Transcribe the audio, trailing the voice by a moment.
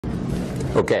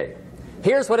Okay,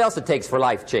 here's what else it takes for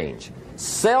life change.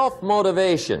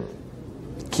 Self-motivation.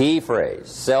 Key phrase,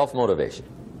 self-motivation.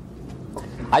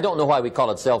 I don't know why we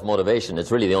call it self-motivation.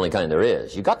 It's really the only kind there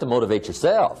is. You got to motivate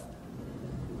yourself.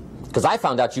 Because I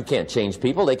found out you can't change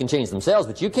people. They can change themselves,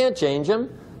 but you can't change them.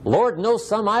 Lord knows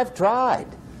some I've tried.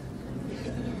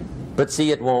 But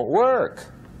see, it won't work.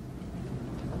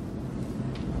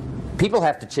 People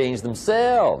have to change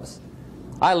themselves.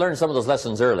 I learned some of those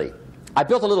lessons early. I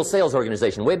built a little sales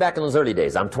organization way back in those early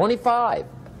days. I'm 25.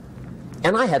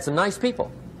 And I had some nice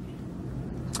people.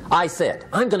 I said,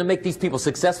 I'm going to make these people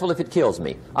successful if it kills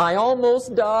me. I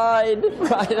almost died.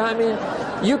 Right? I mean,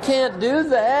 you can't do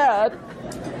that.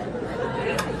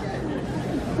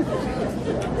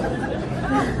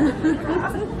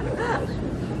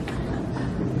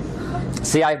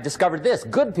 See, I've discovered this.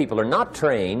 Good people are not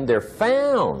trained, they're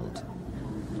found.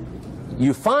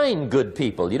 You find good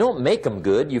people. You don't make them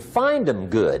good, you find them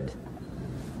good.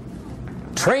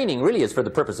 Training really is for the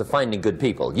purpose of finding good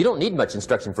people. You don't need much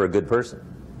instruction for a good person.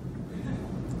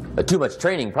 Too much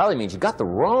training probably means you got the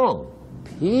wrong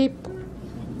people.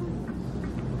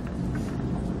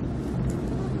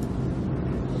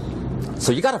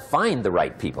 So you got to find the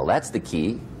right people. That's the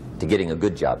key to getting a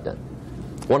good job done.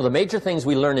 One of the major things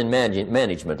we learn in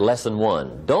management, lesson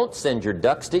 1, don't send your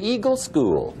ducks to Eagle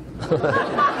School.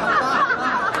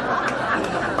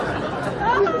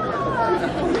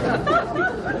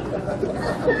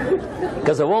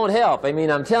 Because it won't help. I mean,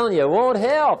 I'm telling you, it won't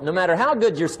help, no matter how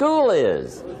good your school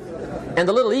is. And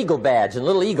the little eagle badge and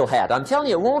little eagle hat, I'm telling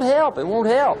you, it won't help. It won't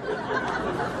help.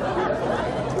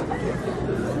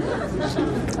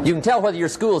 You can tell whether your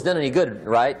school's done any good,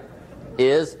 right,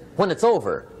 is when it's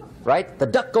over, right? The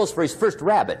duck goes for his first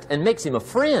rabbit and makes him a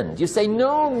friend. You say,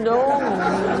 no, no,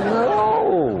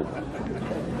 no.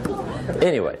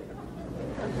 Anyway,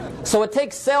 so it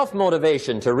takes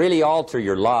self-motivation to really alter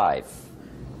your life.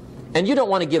 And you don't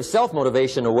want to give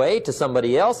self-motivation away to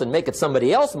somebody else and make it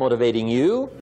somebody else motivating you.